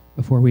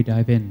Before we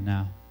dive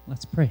in,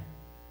 let's pray.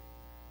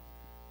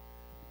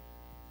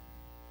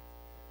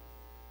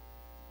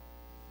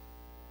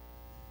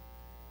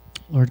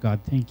 Lord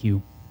God, thank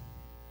you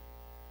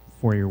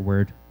for your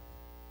word.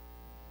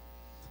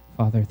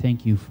 Father,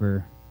 thank you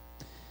for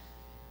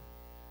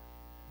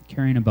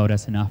caring about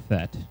us enough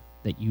that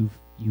you've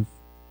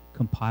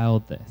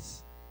compiled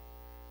this,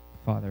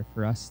 Father,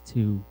 for us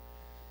to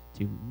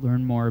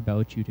learn more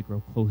about you, to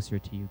grow closer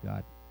to you,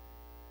 God.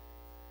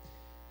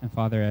 And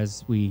Father,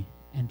 as we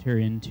enter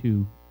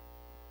into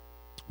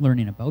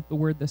learning about the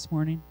word this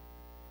morning,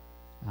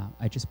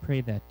 I just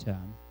pray that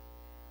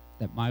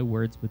my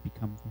words would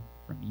become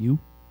from you,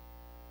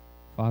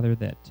 Father,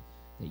 that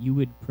you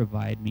would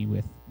provide me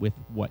with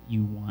what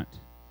you want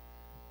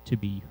to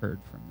be heard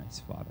from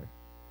this, Father.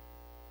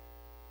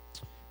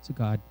 So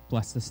God,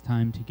 bless this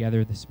time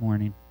together this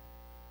morning.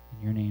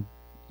 In your name,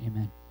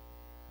 amen.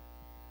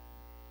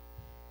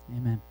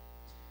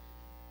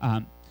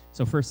 Amen.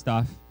 So first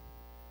off,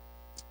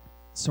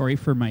 sorry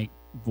for my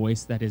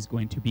voice that is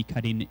going to be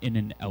cutting in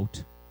and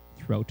out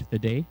throughout the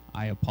day.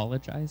 I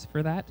apologize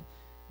for that.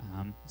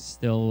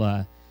 Still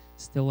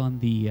on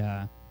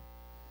the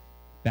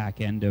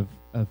back end of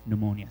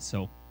pneumonia,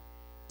 so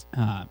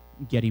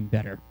getting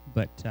better,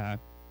 but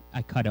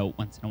I cut out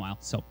once in a while.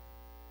 So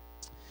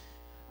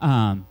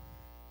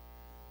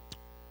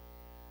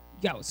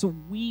so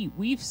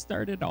we've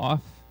started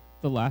off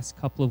the last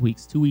couple of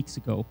weeks. 2 weeks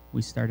ago,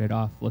 we started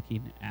off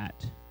looking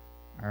at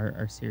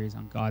our series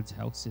on God's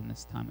house in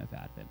this time of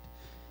Advent.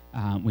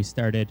 We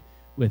started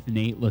with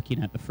Nate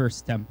looking at the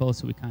first temple,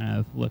 so we kind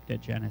of looked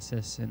at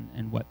Genesis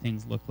and what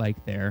things look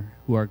like there,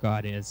 who our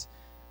God is.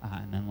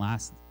 And then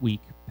last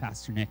week,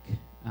 Pastor Nick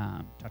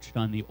touched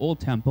on the old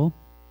temple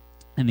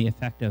and the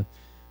effect of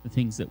the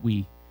things that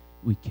we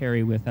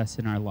carry with us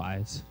in our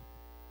lives.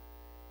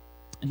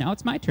 And now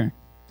it's my turn.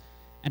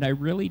 And I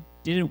really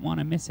didn't want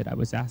to miss it. I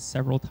was asked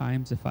several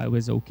times if I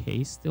was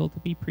okay still to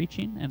be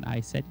preaching, and I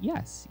said,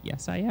 yes,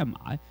 I am.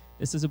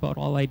 This is about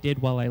all I did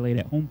while I laid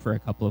at home for a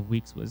couple of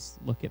weeks was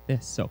look at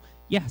this. So,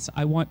 yes,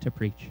 I want to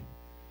preach.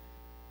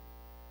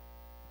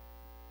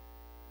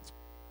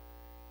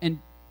 And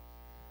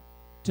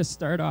to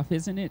start off,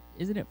 isn't it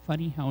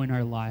funny how in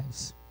our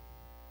lives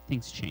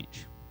things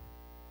change?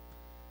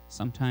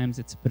 Sometimes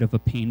it's a bit of a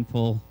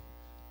painful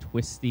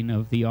twisting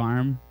of the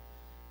arm,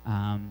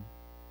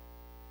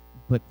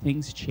 but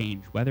things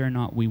change, whether or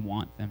not we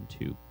want them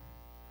to.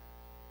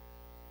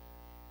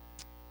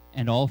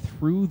 And all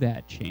through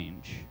that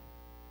change,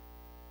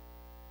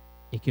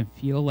 it can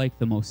feel like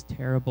the most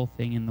terrible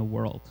thing in the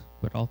world,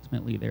 but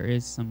ultimately there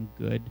is some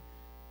good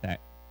that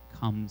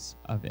comes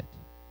of it.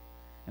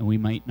 And we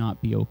might not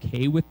be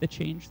okay with the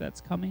change that's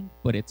coming,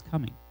 but it's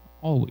coming,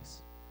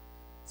 always.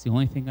 It's the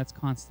only thing that's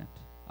constant,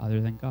 other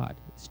than God,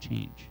 is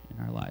change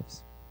in our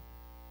lives.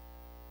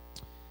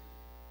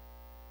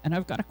 And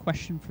I've got a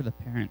question for the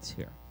parents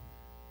here,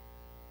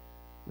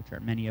 which are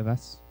many of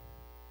us.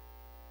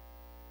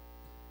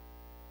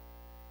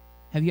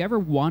 Have you ever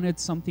wanted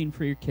something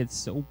for your kids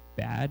so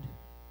bad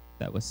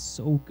that was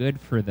so good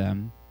for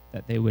them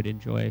that they would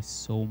enjoy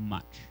so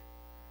much?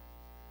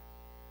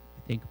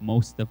 I think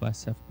most of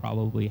us have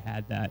probably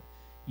had that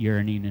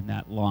yearning and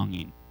that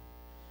longing.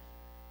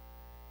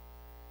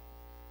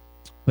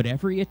 But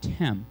every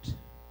attempt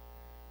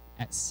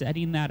at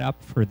setting that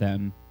up for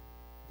them,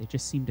 they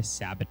just seem to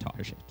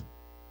sabotage it.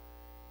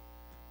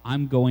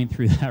 I'm going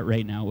through that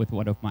right now with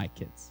one of my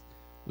kids.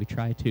 We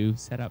try to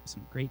set up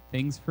some great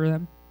things for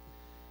them,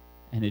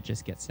 and it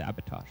just gets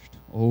sabotaged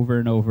over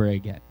and over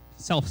again.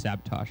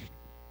 Self-sabotaged.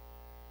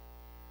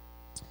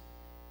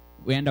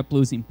 We end up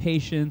losing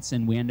patience,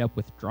 and we end up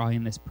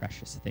withdrawing this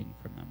precious thing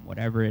from them,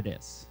 whatever it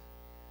is.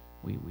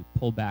 We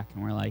pull back,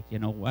 and we're like, you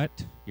know what?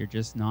 You're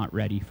just not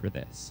ready for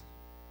this.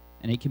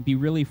 And it can be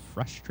really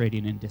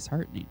frustrating and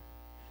disheartening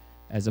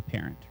as a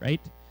parent, right?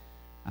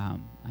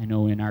 I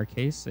know in our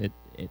case, it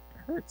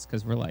hurts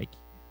because we're like,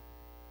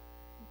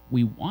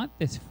 we want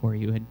this for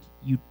you, and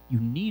you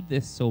need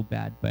this so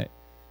bad, but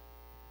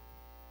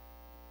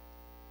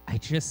I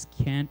just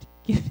can't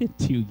give it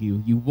to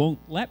you. You won't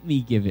let me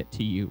give it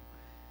to you.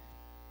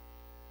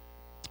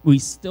 We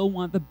still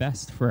want the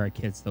best for our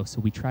kids, though,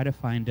 so we try to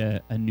find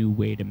a new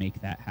way to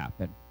make that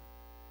happen.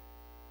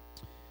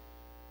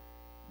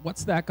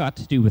 What's that got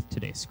to do with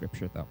today's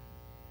scripture, though?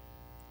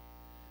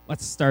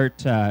 Let's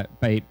start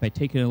by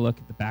taking a look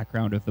at the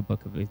background of the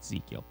book of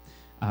Ezekiel.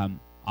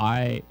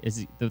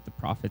 The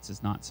prophets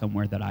is not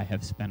somewhere that I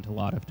have spent a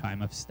lot of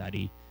time of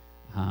study.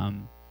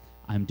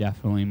 I'm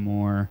definitely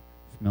more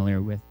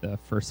familiar with the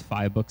first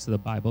 5 books of the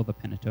Bible, the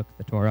Pentateuch,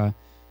 the Torah,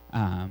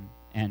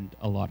 and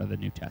a lot of the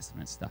New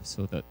Testament stuff.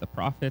 So the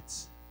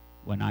prophets,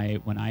 when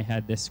I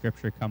had this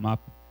scripture come up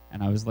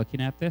and I was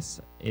looking at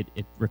this,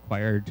 it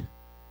required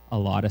a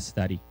lot of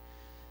study.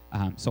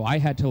 So I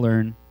had to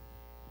learn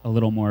a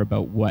little more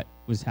about what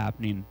was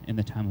happening in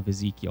the time of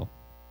Ezekiel.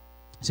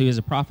 So he was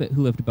a prophet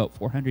who lived about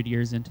 400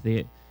 years into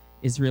the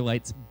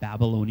Israelites'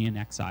 Babylonian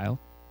exile.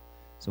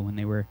 So when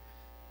they were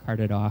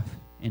carted off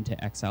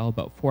into exile,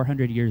 about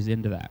 400 years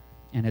into that.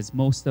 And as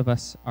most of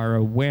us are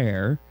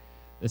aware,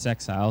 this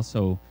exile.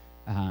 So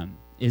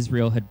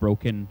Israel had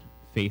broken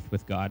faith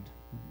with God.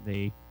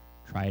 They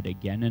tried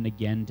again and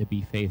again to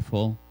be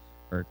faithful,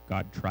 or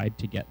God tried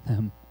to get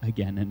them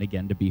again and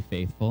again to be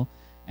faithful,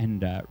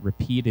 and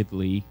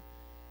repeatedly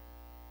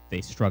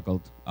they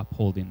struggled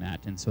upholding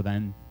that. And so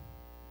then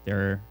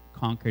they're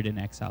conquered and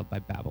exiled by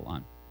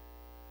Babylon.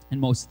 And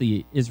most of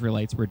the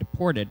Israelites were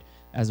deported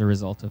as a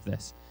result of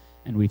this.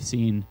 And we've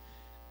seen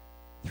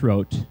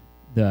throughout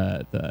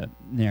the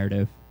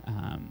narrative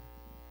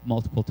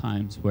multiple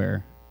times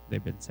where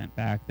they've been sent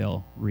back.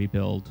 They'll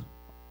rebuild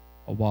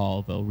a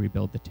wall, they'll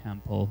rebuild the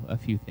temple, a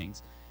few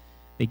things.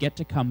 They get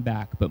to come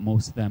back, but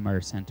most of them are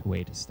sent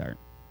away to start.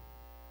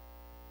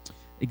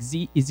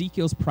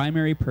 Ezekiel's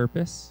primary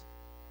purpose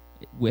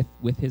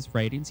with his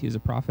writings, he was a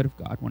prophet of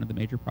God, one of the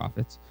major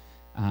prophets.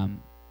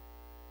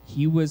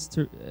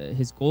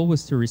 His goal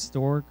was to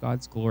restore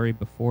God's glory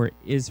before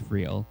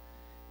Israel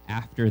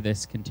after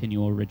this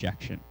continual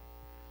rejection.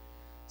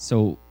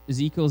 So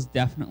Ezekiel's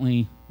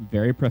definitely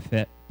very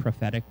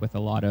prophetic with a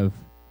lot of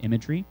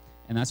imagery,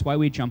 and that's why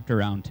we jumped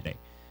around today.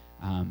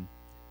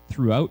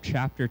 Throughout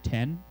chapter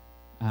 10,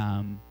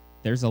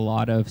 there's a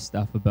lot of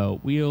stuff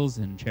about wheels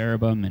and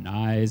cherubim and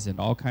eyes and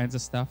all kinds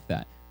of stuff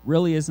that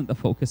really isn't the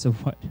focus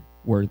of what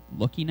we're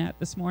looking at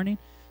this morning.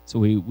 So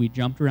we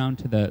jumped around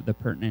to the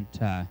pertinent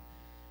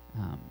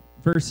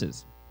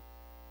verses.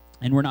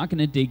 And we're not going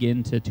to dig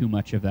into too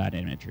much of that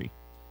imagery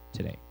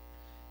today.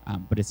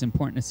 But it's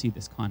important to see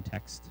this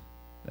context,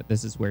 that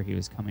this is where he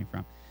was coming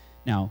from.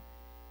 Now,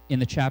 in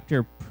the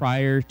chapter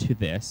prior to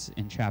this,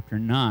 in chapter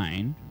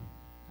 9,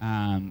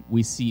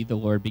 we see the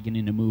Lord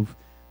beginning to move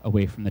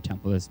away from the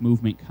temple. This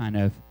movement kind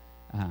of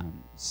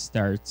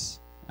starts,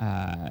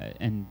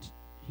 and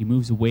he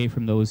moves away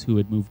from those who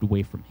had moved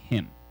away from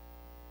him.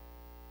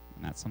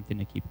 And that's something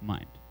to keep in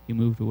mind. He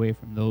moved away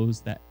from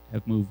those that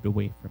have moved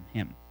away from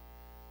him.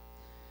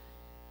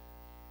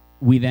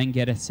 We then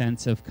get a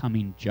sense of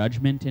coming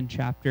judgment in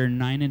chapter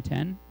 9 and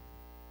 10,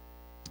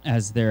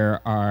 as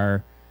there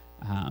are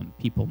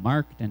people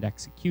marked and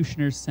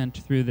executioners sent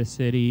through the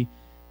city.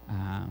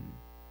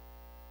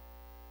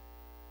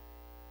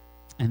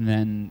 And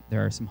then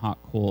there are some hot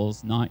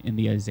coals, not in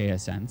the Isaiah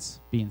sense,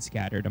 being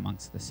scattered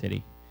amongst the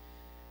city.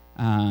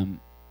 In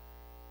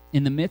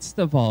the midst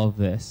of all of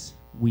this,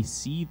 we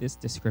see this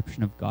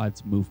description of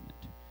God's movement.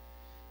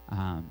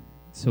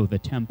 So the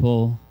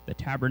temple, the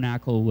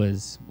tabernacle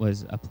was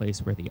a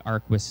place where the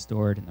ark was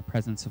stored, and the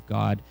presence of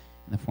God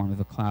in the form of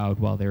a cloud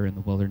while they were in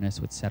the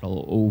wilderness would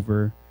settle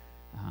over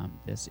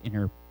this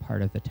inner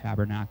part of the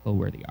tabernacle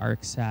where the ark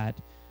sat.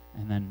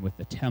 And then with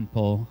the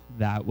temple,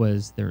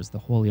 there's the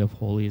Holy of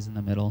Holies in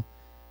the middle,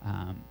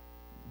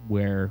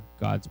 where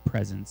God's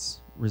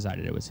presence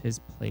resided. It was his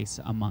place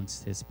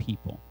amongst his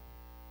people.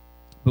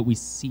 But we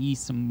see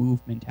some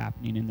movement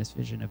happening in this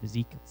vision of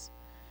Ezekiel's.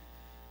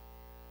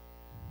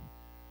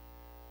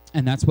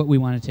 And that's what we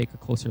want to take a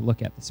closer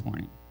look at this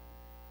morning.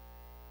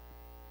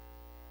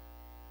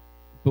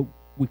 But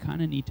we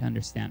kind of need to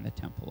understand the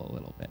temple a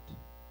little bit.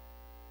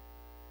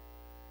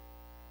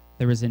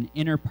 There was an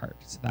inner part,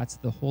 so that's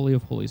the Holy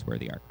of Holies where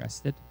the ark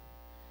rested.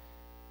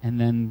 And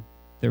then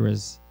there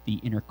was the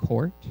inner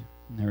court,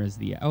 and there was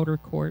the outer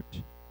court.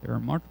 There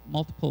are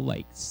multiple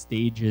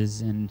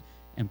stages and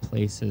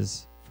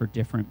places for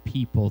different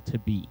people to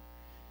be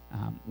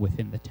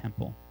within the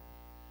temple.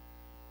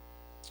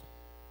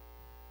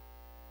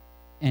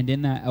 And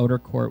in that outer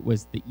court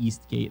was the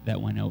east gate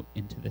that went out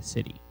into the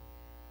city.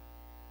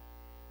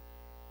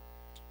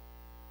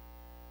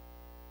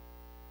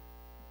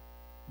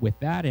 With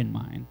that in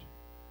mind,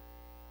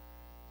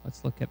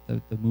 let's look at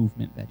the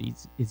movement that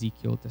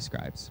Ezekiel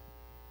describes.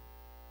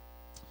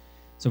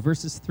 So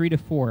verses 3 to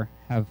 4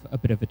 have a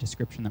bit of a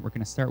description that we're going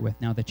to start with.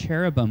 Now the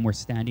cherubim were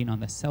standing on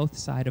the south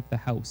side of the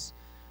house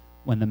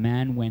when the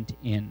man went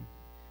in,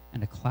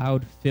 and a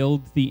cloud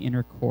filled the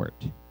inner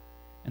court.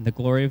 And the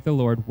glory of the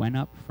Lord went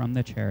up from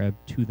the cherub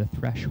to the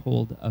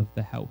threshold of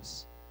the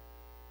house.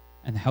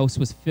 And the house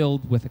was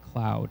filled with a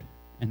cloud,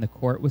 and the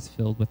court was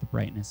filled with the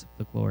brightness of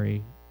the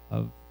glory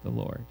of the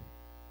Lord.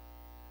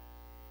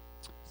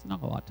 It's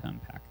not a lot to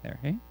unpack there,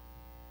 hey?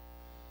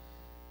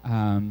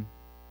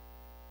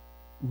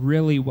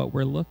 Really what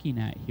we're looking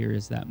at here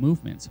is that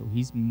movement. So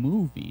he's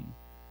moving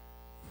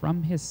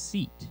from his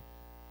seat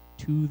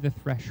to the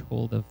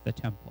threshold of the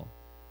temple.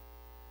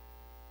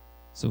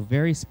 So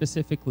very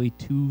specifically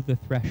to the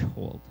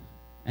threshold.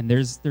 And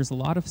there's a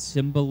lot of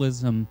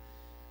symbolism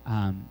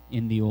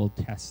in the Old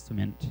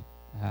Testament,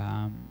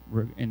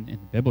 in the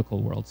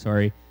biblical world,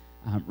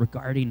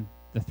 regarding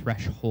the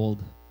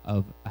threshold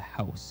of a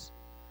house.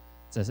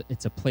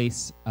 It's a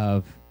place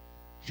of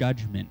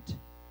judgment,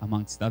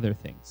 amongst other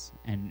things.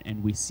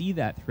 And we see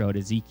that throughout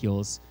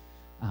Ezekiel's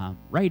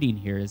writing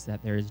here, is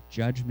that there is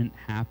judgment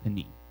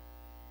happening.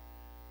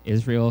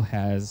 Israel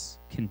has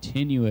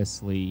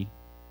continuously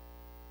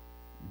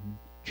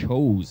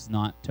chose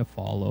not to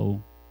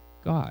follow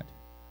God,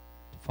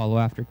 to follow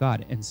after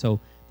God. And so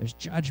there's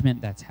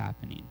judgment that's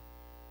happening.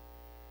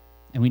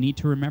 And we need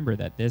to remember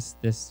that this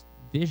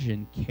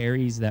vision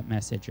carries that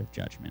message of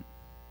judgment.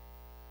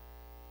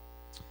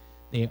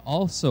 They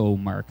also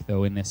mark,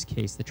 though, in this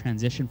case, the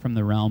transition from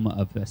the realm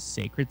of a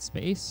sacred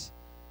space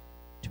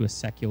to a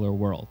secular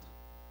world.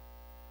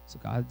 So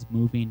God's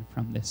moving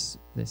from this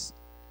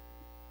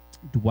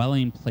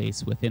dwelling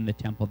place within the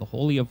temple, the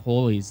Holy of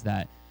Holies,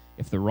 that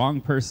if the wrong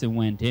person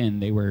went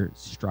in, they were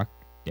struck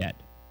dead.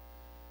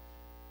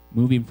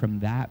 Moving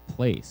from that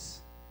place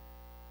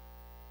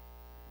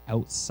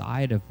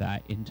outside of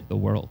that into the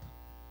world.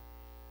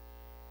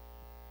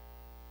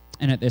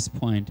 And at this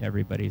point,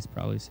 everybody's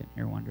probably sitting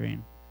here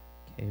wondering,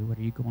 okay, what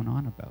are you going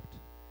on about?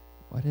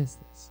 What is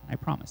this? And I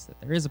promise that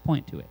there is a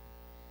point to it.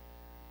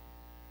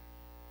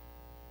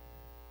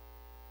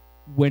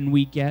 When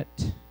we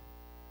get,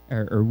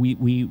 or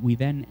we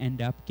then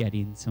end up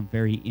getting some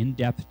very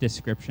in-depth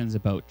descriptions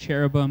about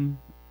cherubim.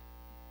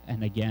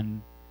 And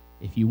again,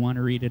 if you want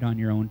to read it on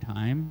your own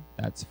time,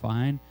 that's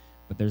fine.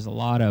 But there's a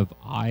lot of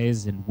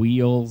eyes and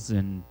wheels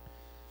and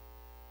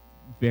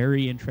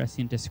very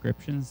interesting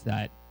descriptions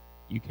that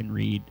you can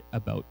read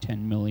about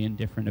 10 million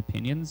different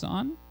opinions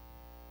on.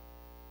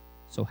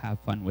 So have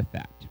fun with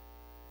that.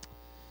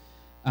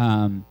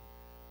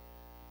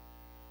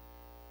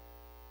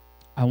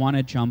 I want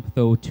to jump,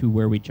 though, to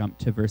where we jump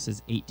to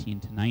verses 18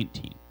 to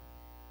 19.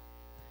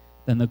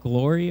 Then the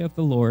glory of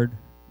the Lord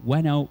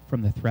went out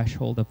from the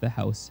threshold of the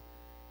house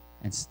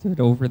and stood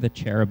over the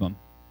cherubim.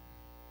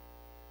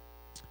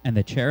 And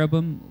the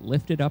cherubim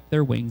lifted up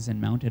their wings and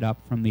mounted up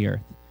from the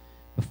earth.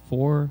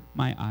 Before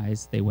my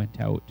eyes they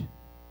went out,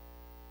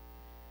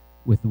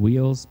 with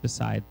wheels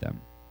beside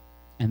them.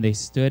 And they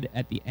stood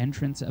at the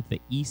entrance of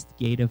the east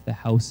gate of the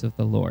house of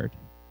the Lord.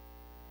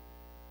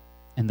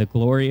 And the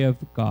glory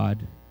of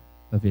God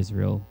of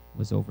Israel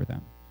was over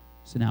them.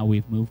 So now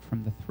we've moved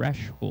from the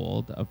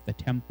threshold of the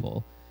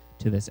temple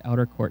to this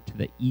outer court, to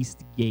the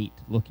east gate,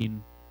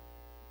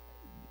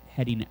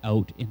 heading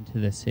out into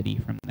the city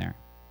from there.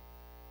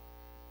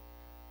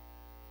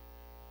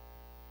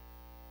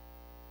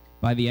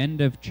 By the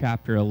end of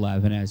chapter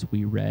 11, as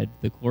we read,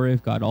 the glory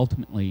of God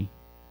ultimately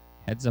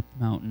heads up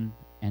the mountain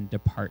and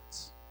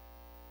departs.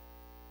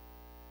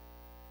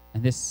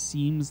 And this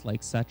seems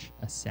like such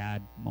a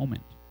sad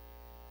moment.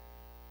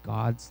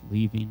 God's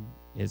leaving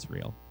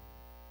Israel.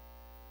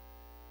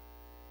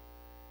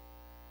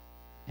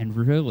 And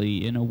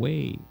really, in a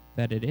way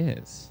that it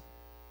is.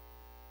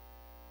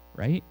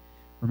 Right?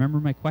 Remember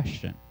my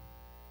question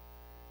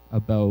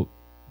about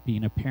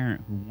being a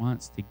parent who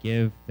wants to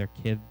give their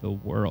kid the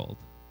world,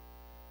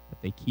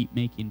 but they keep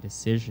making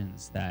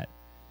decisions that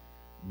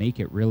make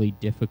it really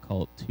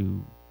difficult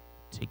to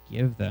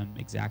give them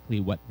exactly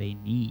what they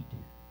need.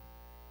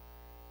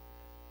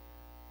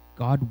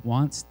 God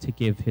wants to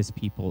give his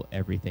people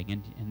everything,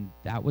 and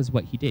that was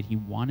what he did. He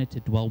wanted to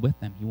dwell with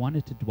them. He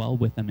wanted to dwell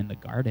with them in the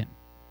garden.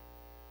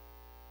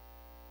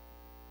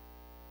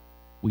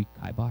 We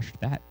kiboshed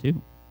that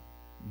too.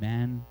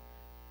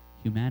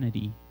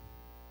 Humanity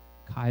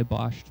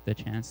kiboshed the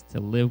chance to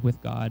live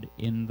with God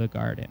in the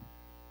garden.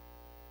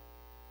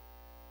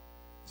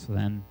 So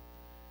then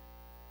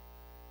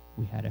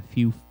we had a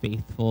few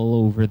faithful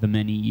over the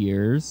many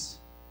years,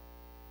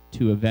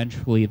 to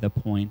eventually the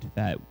point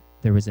that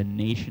there was a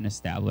nation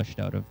established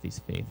out of these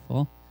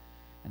faithful,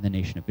 and the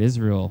nation of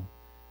Israel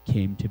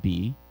came to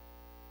be.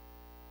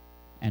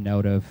 And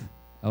out of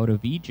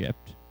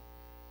Egypt,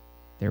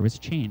 there was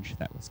change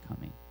that was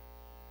coming.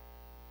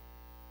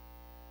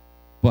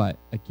 But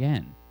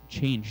again,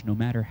 change, no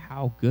matter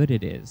how good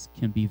it is,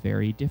 can be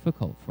very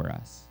difficult for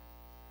us.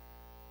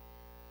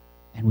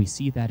 And we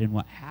see that in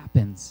what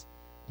happens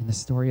in the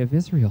story of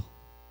Israel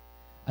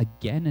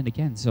again and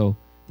again. So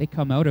they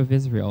come out of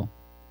Israel.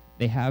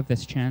 They have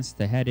this chance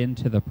to head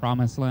into the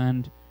promised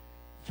land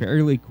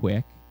fairly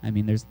quick. I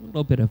mean, there's a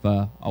little bit of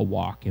a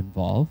walk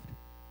involved,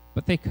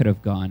 but they could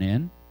have gone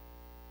in.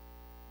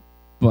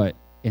 But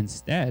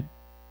instead,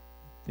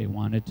 they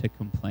wanted to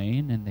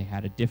complain, and they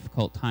had a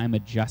difficult time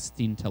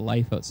adjusting to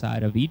life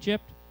outside of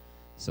Egypt.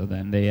 So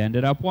then they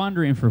ended up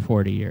wandering for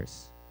 40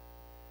 years.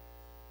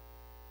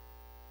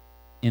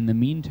 In the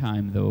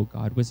meantime, though,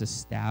 God was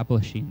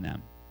establishing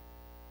them.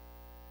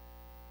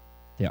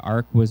 The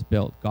ark was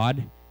built.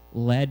 God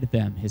led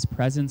them. His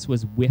presence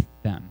was with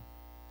them.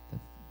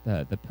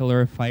 The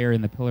pillar of fire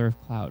and the pillar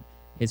of cloud.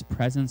 His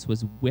presence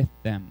was with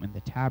them in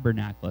the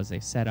tabernacle as they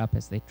set up,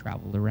 as they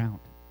traveled around.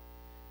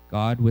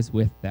 God was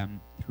with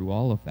them through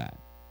all of that.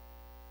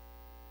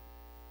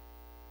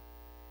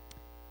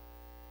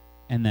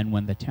 And then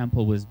when the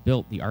temple was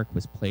built, the ark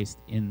was placed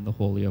in the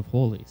Holy of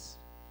Holies.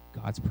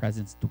 God's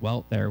presence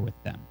dwelt there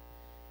with them.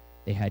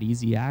 They had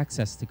easy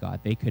access to God.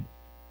 They could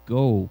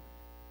go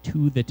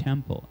to the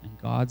temple,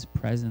 and God's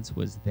presence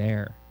was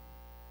there.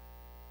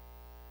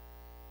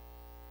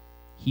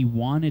 He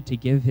wanted to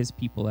give his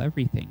people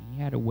everything.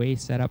 He had a way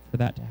set up for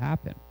that to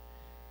happen.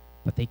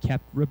 But they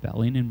kept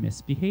rebelling and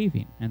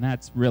misbehaving. And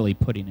that's really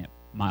putting it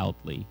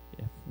mildly,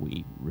 if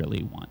we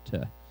really want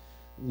to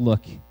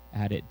look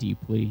at it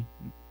deeply.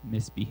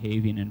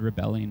 Misbehaving and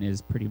rebelling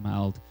is pretty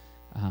mild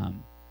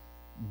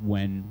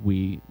when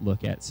we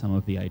look at some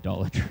of the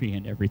idolatry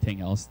and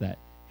everything else that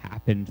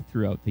happened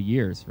throughout the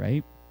years,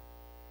 right?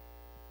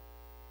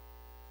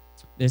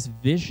 This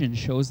vision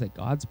shows that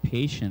God's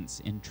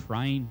patience in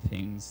trying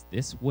things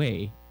this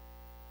way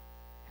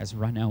has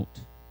run out.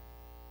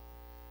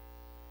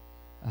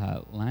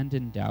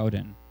 Landon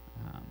Dowden,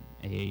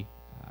 a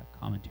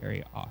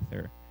commentary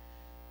author,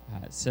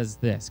 says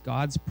this: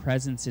 God's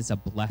presence is a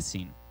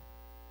blessing.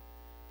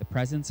 The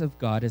presence of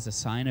God is a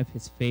sign of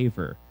his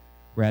favor,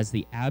 whereas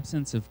the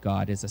absence of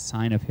God is a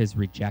sign of his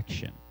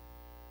rejection.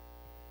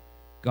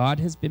 God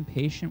has been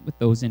patient with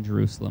those in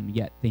Jerusalem,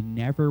 yet they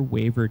never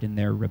wavered in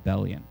their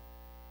rebellion.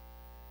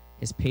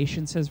 His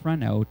patience has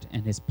run out,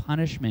 and his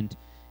punishment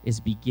is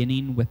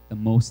beginning with the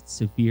most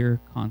severe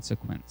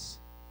consequence.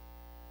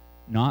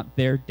 Not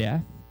their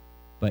death,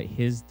 but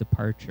his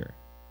departure.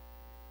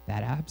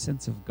 That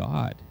absence of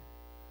God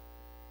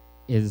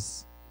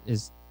is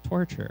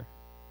torture.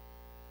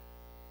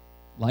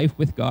 Life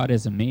with God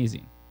is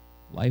amazing.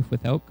 Life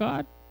without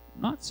God,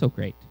 not so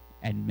great.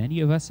 And many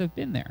of us have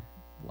been there.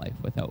 Life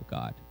without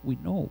God. We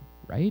know,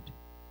 right?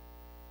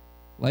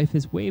 Life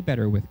is way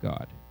better with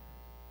God.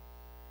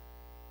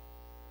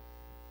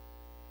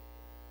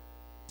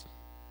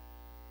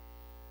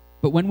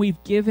 But when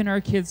we've given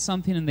our kids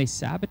something and they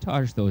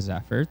sabotage those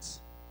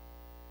efforts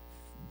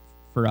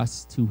for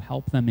us to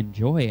help them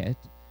enjoy it,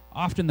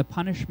 often the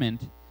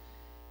punishment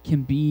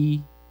can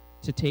be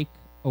to take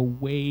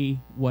away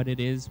what it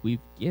is we've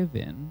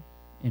given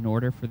in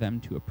order for them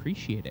to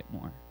appreciate it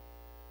more.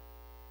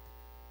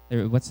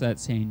 What's that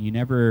saying? You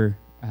never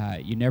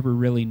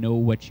really know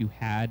what you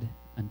had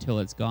until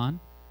it's gone.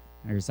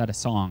 Or is that a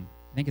song?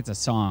 I think it's a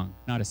song,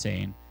 not a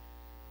saying.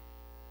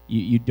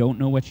 You don't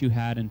know what you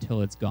had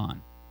until it's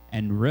gone.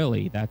 And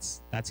really,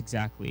 that's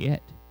exactly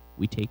it.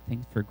 We take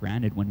things for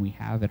granted when we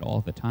have it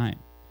all the time.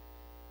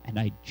 And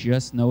I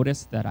just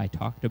noticed that I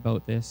talked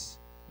about this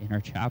in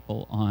our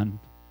chapel on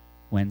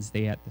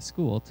Wednesday at the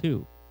school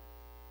too.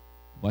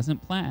 It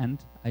wasn't planned.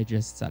 I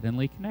just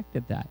suddenly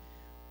connected that.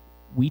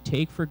 We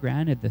take for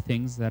granted the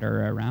things that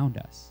are around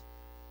us.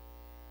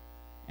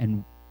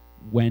 And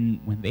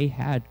when they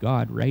had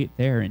God right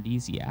there and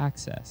easy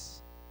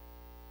access,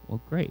 well,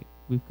 great.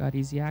 We've got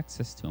easy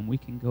access to him. We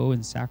can go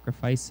and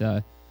sacrifice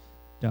a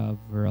dove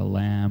or a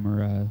lamb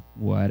or a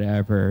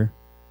whatever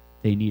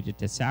they needed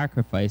to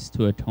sacrifice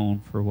to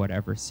atone for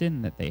whatever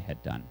sin that they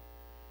had done.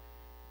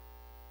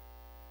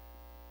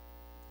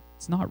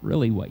 It's not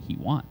really what he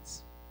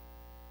wants.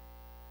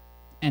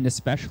 And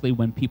especially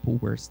when people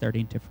were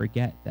starting to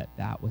forget that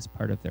that was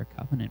part of their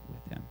covenant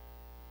with him.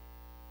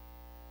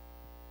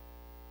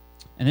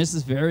 And this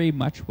is very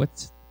much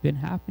what's been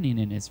happening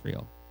in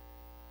Israel.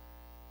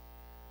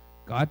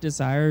 God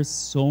desires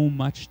so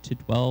much to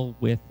dwell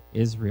with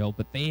Israel,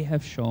 but they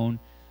have shown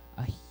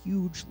a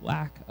huge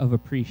lack of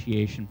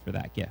appreciation for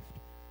that gift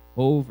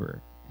over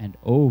and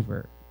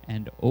over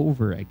and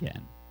over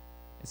again.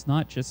 It's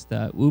not just,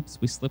 oops,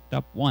 we slipped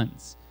up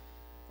once.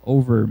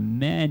 Over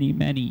many,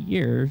 many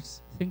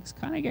years, things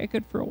kind of get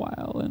good for a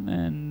while, and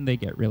then they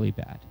get really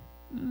bad.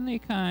 And they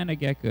kind of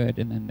get good,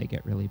 and then they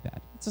get really bad.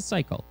 It's a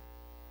cycle.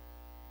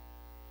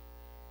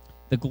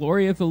 The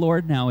glory of the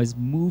Lord now is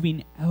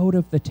moving out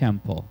of the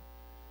temple,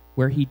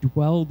 where he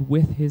dwelled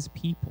with his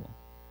people.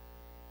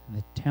 And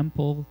the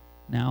temple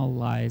now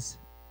lies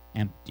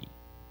empty.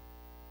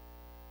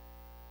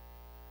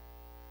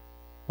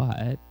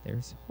 But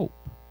there's hope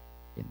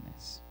in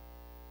this.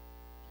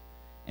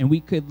 And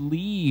we could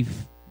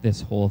leave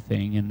this whole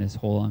thing and this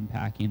whole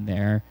unpacking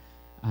there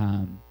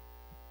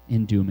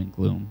in doom and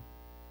gloom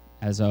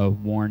as a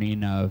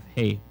warning of,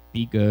 hey,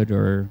 be good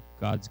or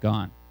God's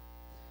gone.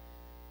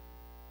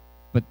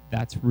 But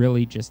that's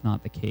really just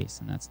not the case,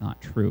 and that's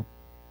not true.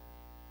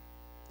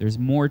 There's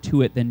more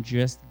to it than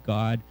just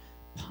God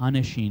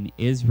punishing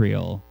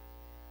Israel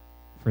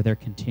for their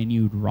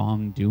continued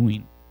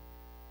wrongdoing.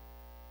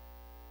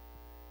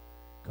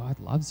 God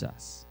loves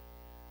us.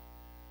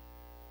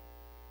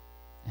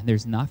 And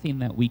there's nothing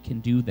that we can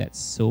do that's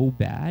so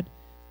bad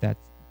that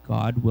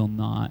God will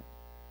not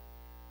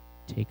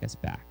take us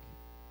back.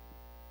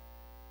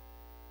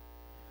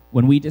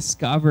 When we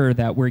discover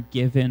that we're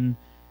given,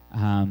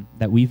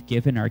 that we've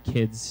given our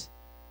kids,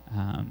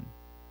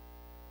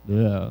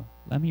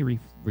 let me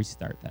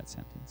restart that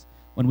sentence.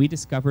 When we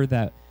discover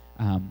that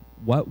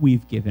what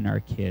we've given our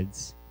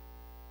kids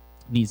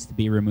needs to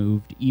be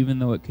removed, even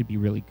though it could be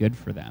really good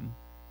for them,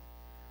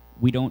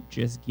 we don't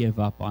just give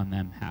up on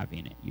them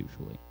having it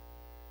usually.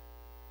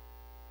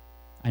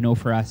 I know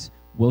for us,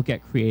 we'll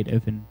get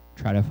creative and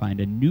try to find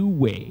a new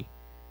way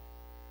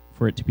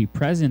for it to be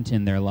present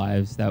in their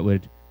lives that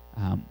would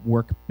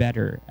work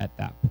better at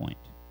that point.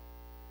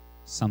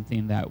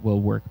 Something that will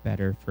work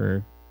better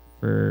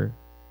for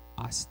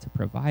us to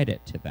provide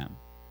it to them.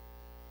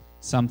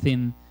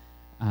 Something,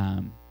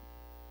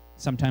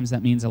 sometimes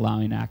that means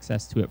allowing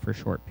access to it for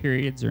short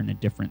periods or in a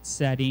different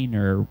setting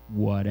or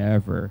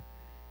whatever.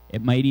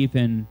 It might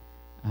even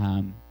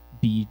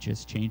be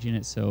just changing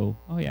it so,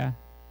 oh yeah,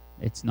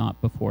 it's not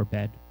before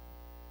bed.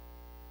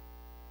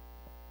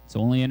 It's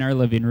only in our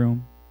living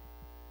room.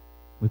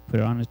 We put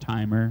it on a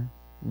timer,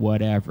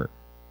 whatever.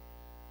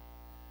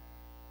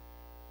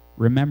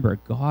 Remember,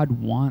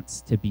 God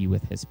wants to be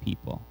with his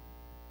people.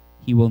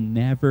 He will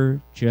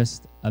never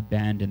just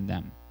abandon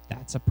them.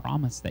 That's a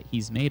promise that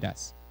he's made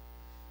us.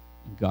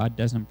 And God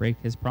doesn't break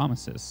his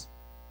promises.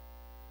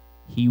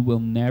 He will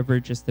never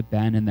just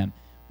abandon them.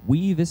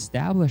 We've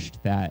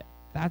established that.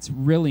 That's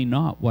really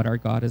not what our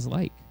God is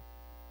like.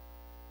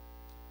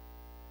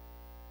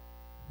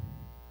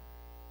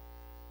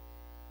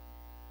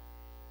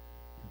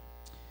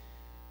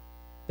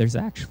 There's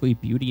actually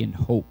beauty and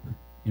hope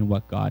in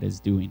what God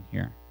is doing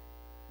here.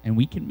 And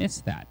we can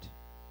miss that.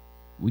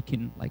 We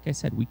can, like I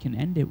said, we can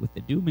end it with the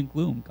doom and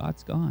gloom.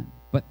 God's gone.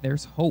 But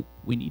there's hope.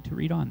 We need to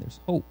read on. There's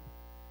hope.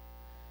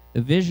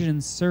 The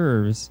vision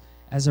serves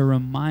as a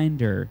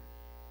reminder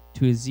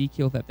to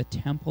Ezekiel that the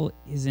temple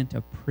isn't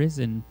a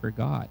prison for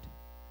God.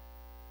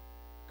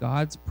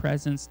 God's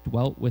presence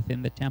dwelt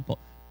within the temple,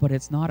 but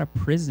it's not a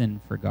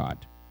prison for God.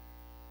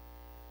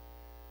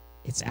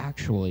 It's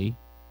actually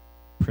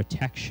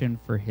protection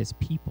for his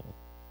people,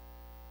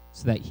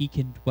 so that he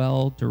can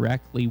dwell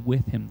directly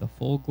with him. The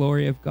full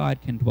glory of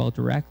God can dwell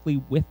directly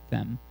with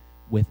them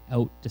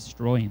without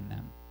destroying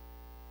them.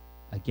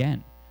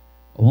 Again,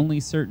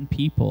 only certain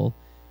people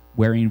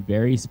wearing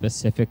very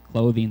specific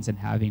clothing and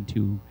having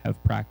to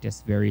have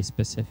practiced very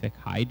specific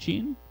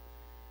hygiene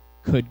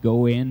could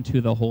go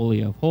into the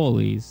Holy of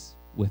Holies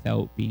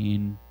without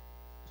being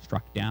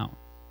struck down.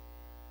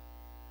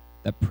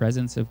 The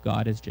presence of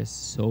God is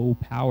just so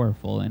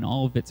powerful in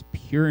all of its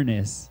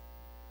pureness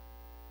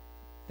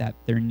that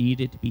there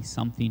needed to be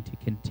something to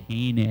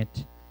contain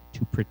it,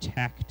 to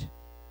protect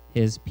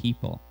his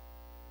people.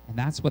 And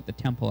that's what the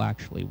temple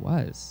actually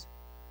was.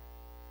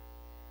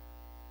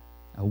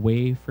 A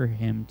way for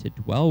him to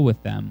dwell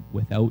with them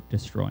without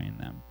destroying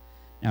them.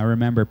 Now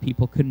remember,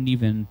 people couldn't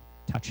even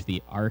touch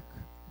the ark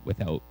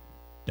without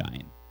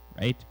dying,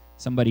 right?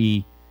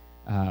 Somebody,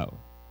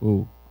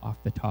 off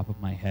the top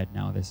of my head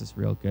now, this is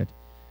real good.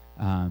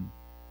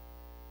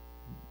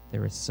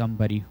 There was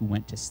somebody who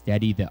went to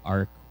steady the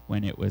ark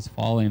when it was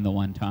falling the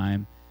one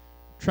time,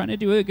 trying to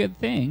do a good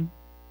thing,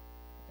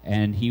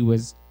 and he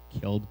was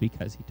killed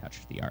because he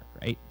touched the ark,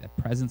 right? The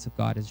presence of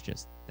God is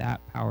just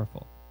that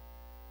powerful.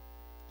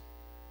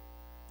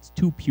 It's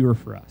too pure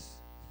for us.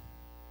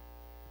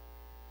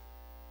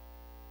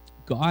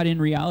 God in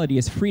reality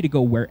is free to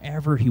go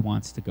wherever he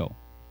wants to go.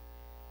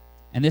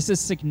 And this is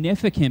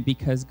significant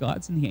because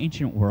gods in the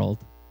ancient world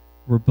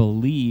were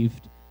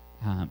believed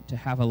to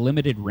have a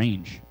limited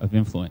range of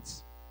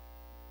influence,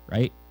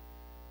 right?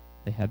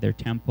 They had their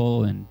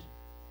temple, and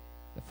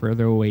the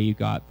further away you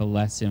got, the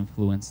less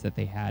influence that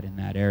they had in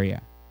that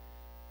area.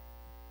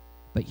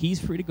 But he's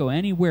free to go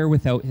anywhere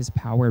without his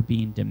power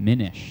being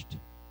diminished.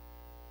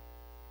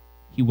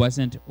 He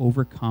wasn't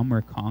overcome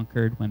or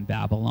conquered when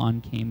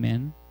Babylon came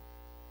in.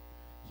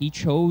 He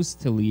chose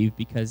to leave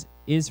because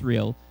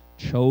Israel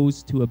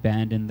chose to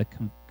abandon the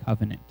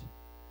covenant.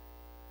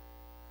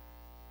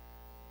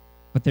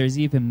 But there's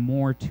even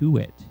more to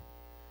it.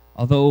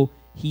 Although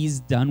he's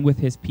done with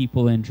his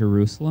people in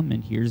Jerusalem,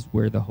 and here's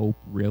where the hope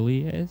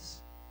really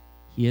is,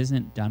 he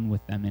isn't done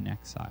with them in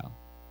exile.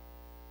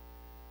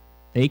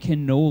 They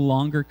can no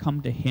longer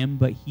come to him,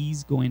 but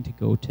he's going to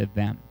go to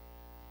them.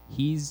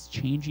 He's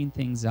changing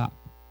things up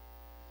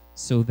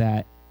so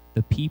that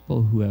the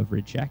people who have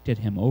rejected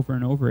him over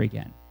and over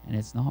again, and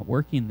it's not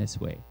working this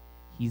way,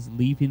 he's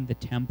leaving the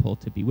temple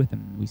to be with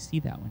them. And we see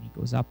that when he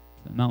goes up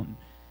the mountain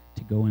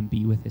to go and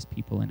be with his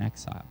people in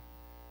exile.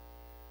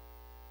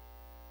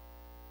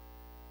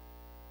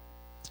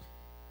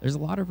 There's a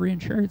lot of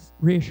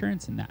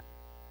reassurance in that.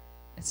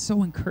 It's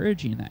so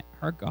encouraging that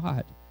our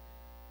God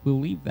will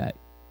leave that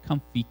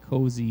comfy,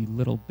 cozy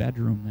little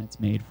bedroom that's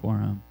made for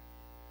him.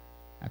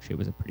 Actually, it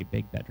was a pretty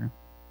big bedroom.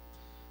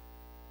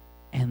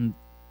 And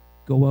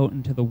go out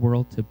into the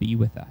world to be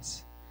with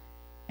us.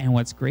 And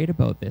what's great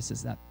about this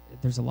is that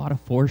there's a lot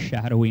of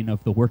foreshadowing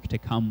of the work to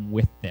come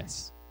with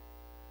this.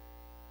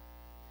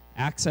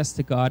 Access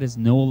to God is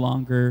no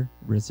longer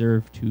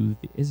reserved to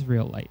the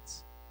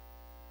Israelites.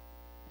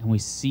 And we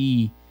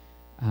see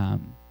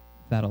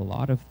that a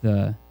lot of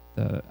the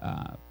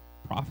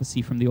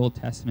prophecy from the Old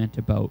Testament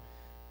about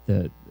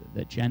the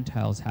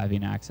Gentiles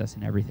having access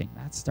and everything,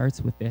 that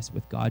starts with this,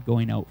 with God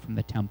going out from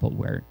the temple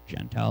where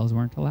Gentiles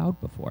weren't allowed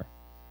before.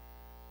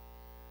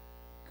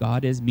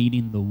 God is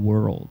meeting the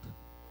world.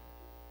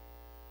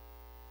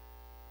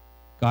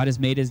 God has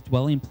made his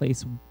dwelling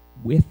place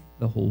with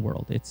the whole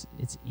world. It's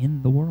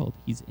in the world.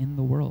 He's in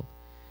the world.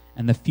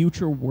 And the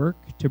future work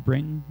to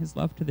bring his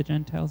love to the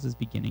Gentiles is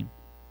beginning.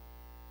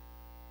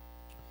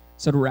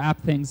 So to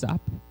wrap things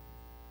up,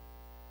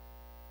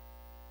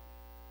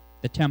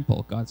 the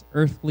temple, God's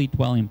earthly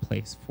dwelling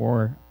place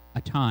for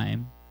a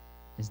time,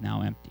 is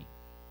now empty.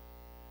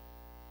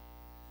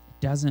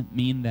 It doesn't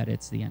mean that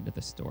it's the end of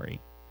the story.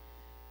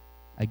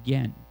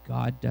 Again,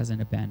 God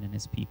doesn't abandon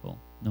his people.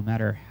 No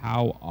matter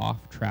how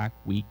off track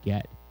we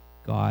get,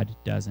 God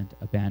doesn't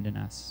abandon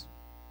us.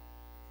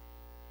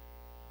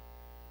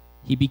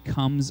 He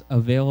becomes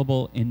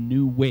available in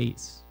new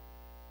ways.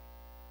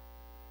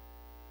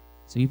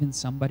 So even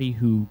somebody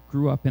who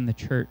grew up in the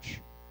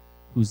church,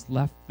 who's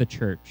left the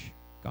church,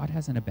 God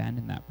hasn't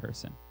abandoned that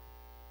person.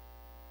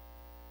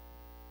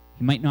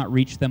 He might not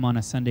reach them on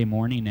a Sunday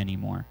morning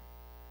anymore.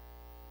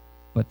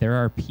 But there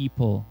are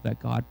people that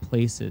God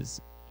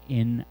places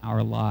in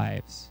our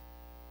lives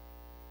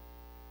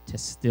to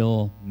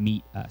still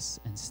meet us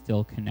and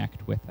still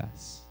connect with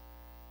us.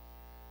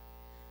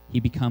 He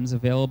becomes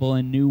available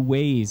in new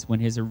ways when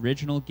his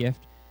original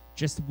gift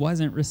just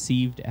wasn't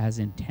received as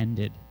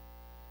intended.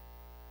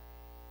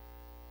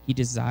 He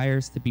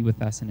desires to be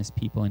with us and his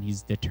people, and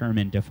he's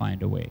determined to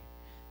find a way.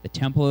 The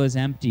temple is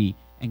empty,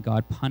 and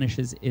God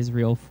punishes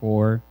Israel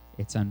for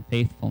its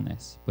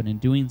unfaithfulness. But in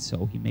doing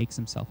so, he makes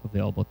himself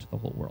available to the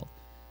whole world.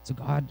 So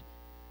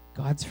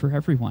God's for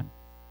everyone.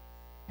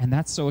 And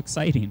that's so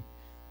exciting,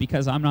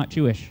 because I'm not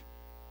Jewish.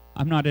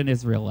 I'm not an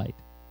Israelite.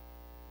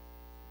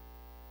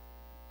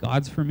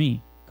 God's for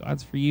me.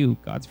 God's for you.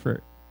 God's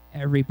for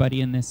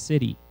everybody in this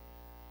city.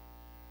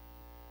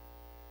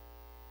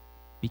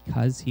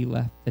 Because he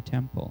left the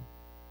temple.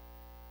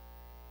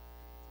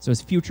 So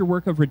his future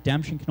work of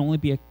redemption can only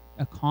be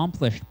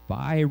accomplished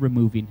by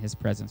removing his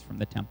presence from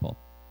the temple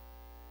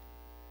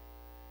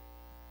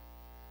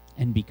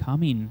and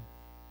becoming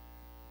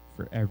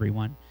for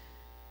everyone.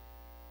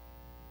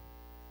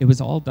 It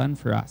was all done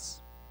for us.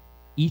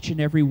 Each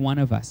and every one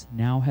of us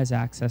now has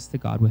access to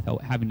God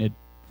without having to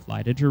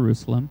fly to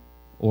Jerusalem,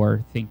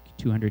 or think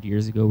 200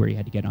 years ago where you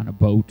had to get on a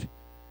boat,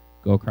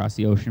 go across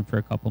the ocean for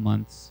a couple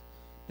months,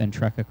 then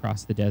trek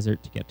across the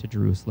desert to get to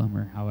Jerusalem,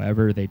 or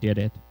however they did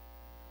it.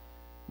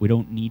 We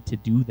don't need to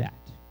do that.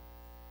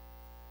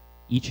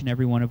 Each and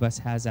every one of us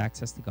has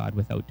access to God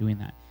without doing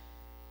that.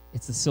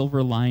 It's the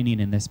silver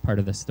lining in this part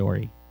of the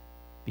story,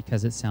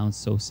 because it sounds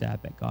so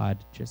sad that God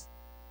just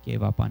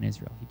gave up on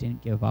Israel. He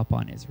didn't give up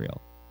on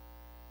Israel.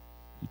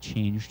 He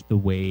changed the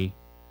way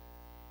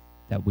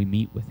that we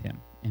meet with him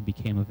and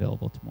became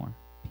available to more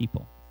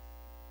people.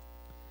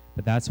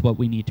 But that's what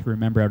we need to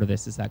remember out of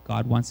this, is that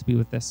God wants to be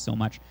with us so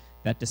much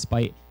that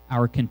despite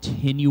our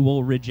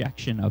continual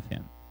rejection of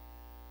him,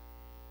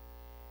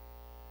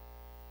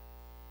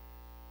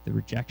 the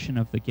rejection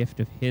of the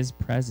gift of his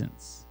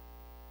presence,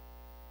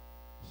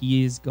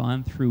 he has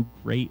gone through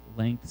great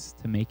lengths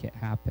to make it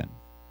happen.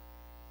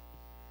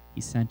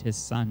 He sent his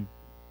son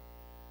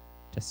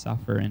to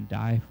suffer and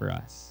die for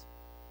us.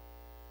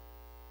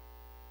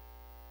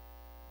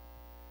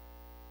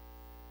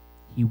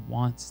 He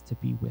wants to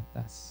be with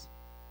us.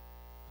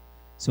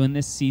 So in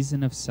this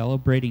season of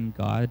celebrating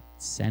God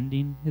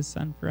sending his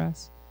son for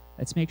us,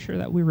 let's make sure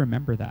that we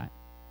remember that,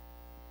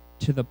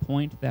 to the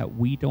point that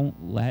we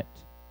don't let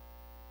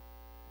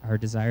our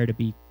desire to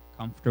be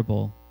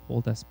comfortable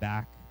hold us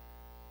back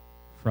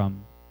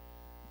from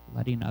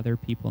letting other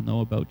people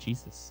know about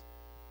Jesus.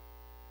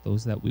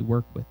 Those that we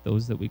work with,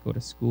 those that we go to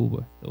school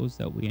with, those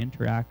that we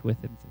interact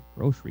with in the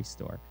grocery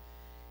store.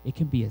 It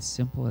can be as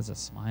simple as a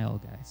smile,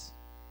 guys.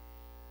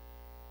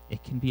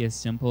 It can be as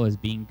simple as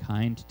being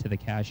kind to the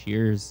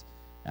cashiers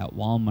at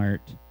Walmart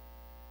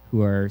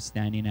who are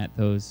standing at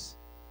those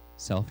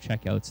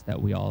self-checkouts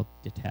that we all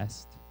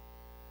detest.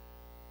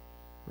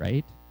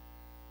 Right?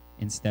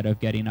 Instead of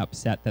getting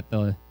upset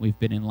that we've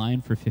been in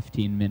line for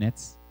 15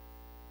 minutes,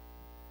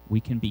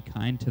 we can be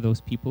kind to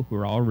those people who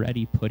are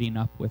already putting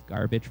up with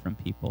garbage from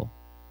people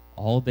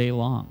all day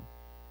long.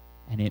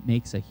 And it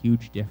makes a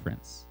huge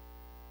difference.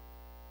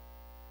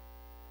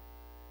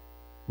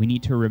 We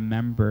need to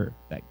remember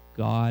that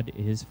God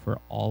is for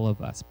all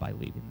of us by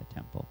leaving the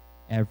temple,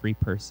 every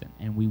person,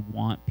 and we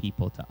want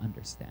people to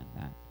understand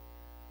that.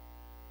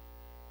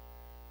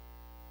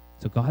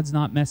 So God's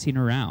not messing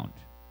around.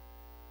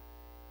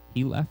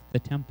 He left the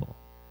temple.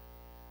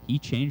 He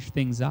changed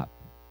things up.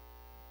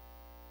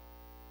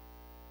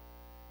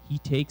 He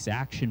takes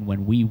action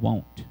when we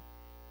won't.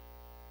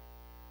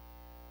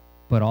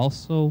 But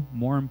also,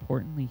 more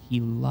importantly, he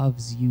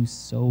loves you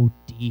so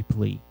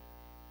deeply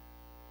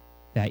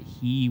that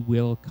he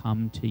will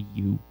come to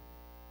you.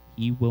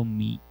 He will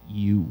meet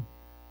you.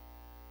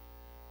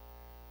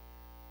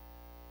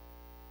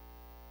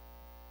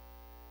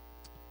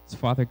 So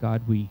Father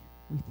God, we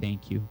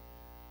thank you.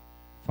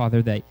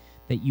 Father, that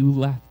you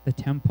left the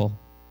temple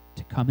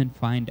to come and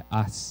find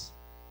us,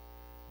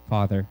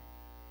 Father.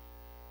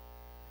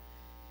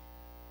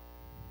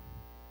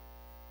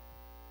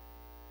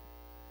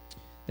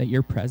 That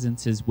your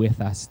presence is with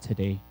us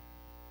today.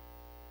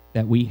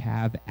 That we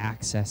have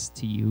access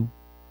to you,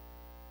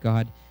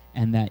 God,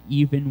 and that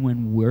even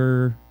when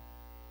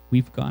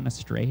we've gone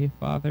astray,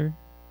 Father,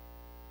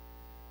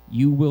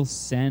 you will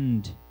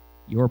send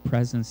your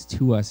presence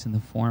to us in the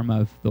form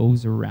of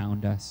those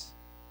around us,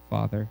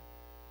 Father.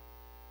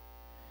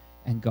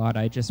 And God,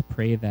 I just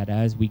pray that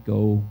as we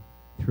go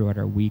throughout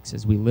our weeks,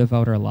 as we live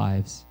out our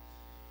lives,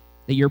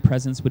 that your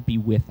presence would be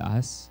with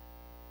us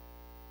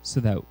so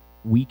that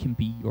we can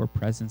be your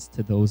presence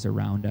to those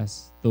around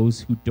us,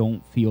 those who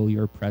don't feel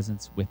your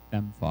presence with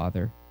them,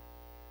 Father.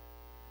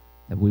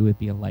 That we would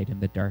be a light in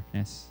the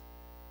darkness.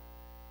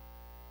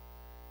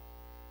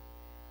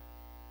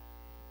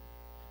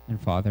 And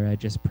Father, I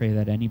just pray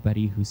that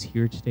anybody who's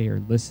here today or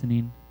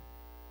listening,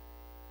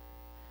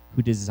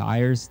 who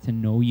desires to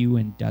know you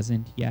and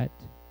doesn't yet,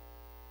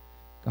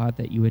 God,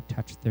 that you would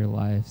touch their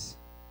lives.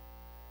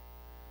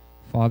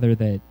 Father,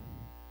 that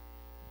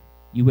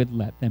you would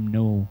let them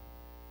know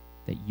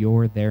that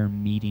you're there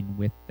meeting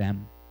with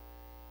them,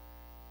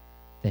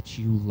 that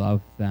you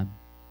love them,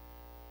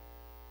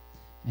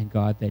 and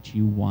God, that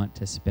you want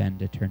to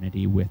spend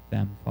eternity with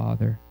them,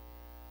 Father.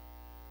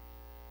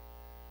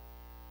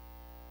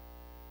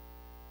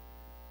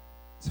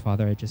 So,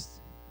 Father,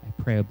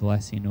 I pray a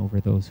blessing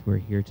over those who are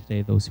here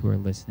today, those who are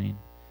listening.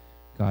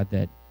 God,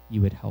 that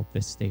you would help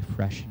this stay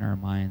fresh in our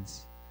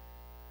minds.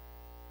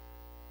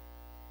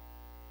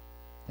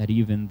 That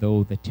even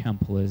though the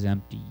temple is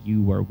empty,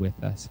 you are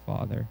with us,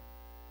 Father.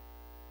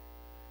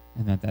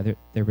 And that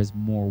there was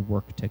more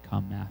work to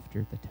come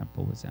after the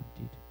temple was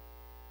emptied.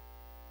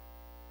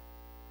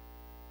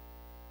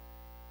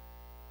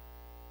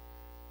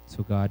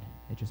 So God,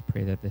 I just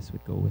pray that this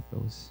would go with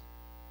those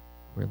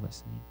who are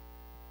listening.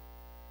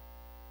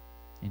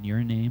 In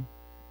your name,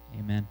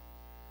 amen.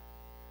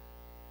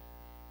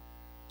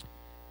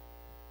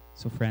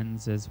 So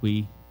friends, as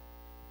we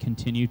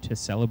continue to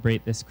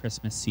celebrate this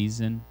Christmas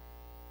season,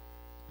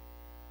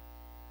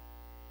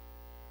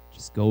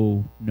 just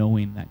go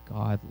knowing that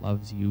God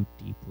loves you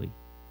deeply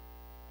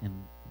and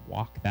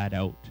walk that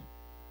out.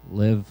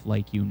 Live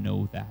like you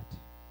know that.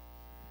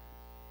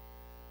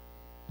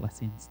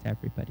 Blessings to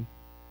everybody.